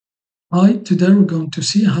Hi, today we're going to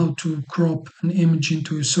see how to crop an image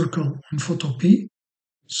into a circle in Photopea.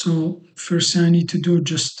 So first thing I need to do,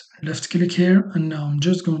 just left click here, and now I'm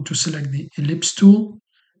just going to select the ellipse tool.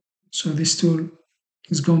 So this tool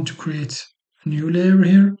is going to create a new layer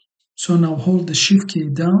here. So now hold the shift key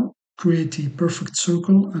down, create a perfect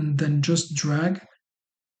circle, and then just drag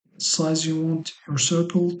the size you want your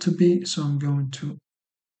circle to be. So I'm going to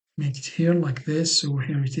make it here like this. So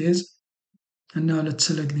here it is. And now let's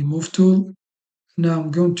select the move tool. Now I'm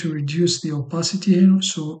going to reduce the opacity here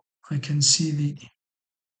so I can see the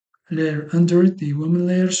layer under it, the woman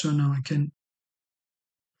layer. So now I can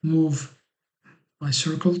move my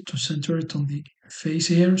circle to center it on the face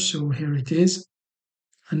here. So here it is.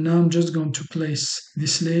 And now I'm just going to place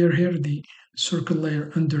this layer here, the circle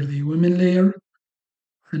layer under the women layer.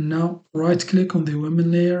 And now right click on the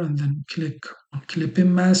women layer and then click on clip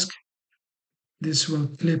in mask. This will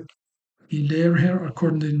clip the layer here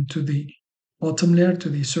according to the bottom layer, to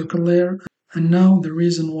the circle layer. And now the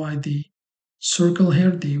reason why the circle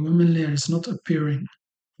here, the women layer is not appearing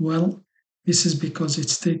well, this is because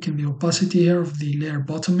it's taking the opacity here of the layer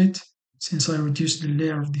bottom it, since I reduced the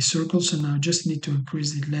layer of the circle. So now I just need to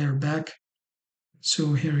increase the layer back.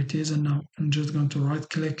 So here it is. And now I'm just going to right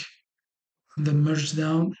click and then merge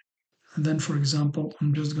down. And then for example,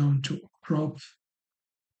 I'm just going to crop.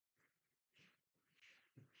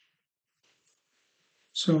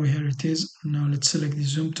 So here it is. Now let's select the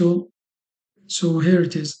zoom tool. So here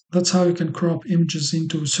it is. That's how you can crop images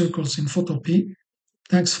into circles in Photopea.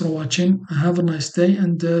 Thanks for watching. Have a nice day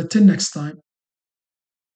and till next time.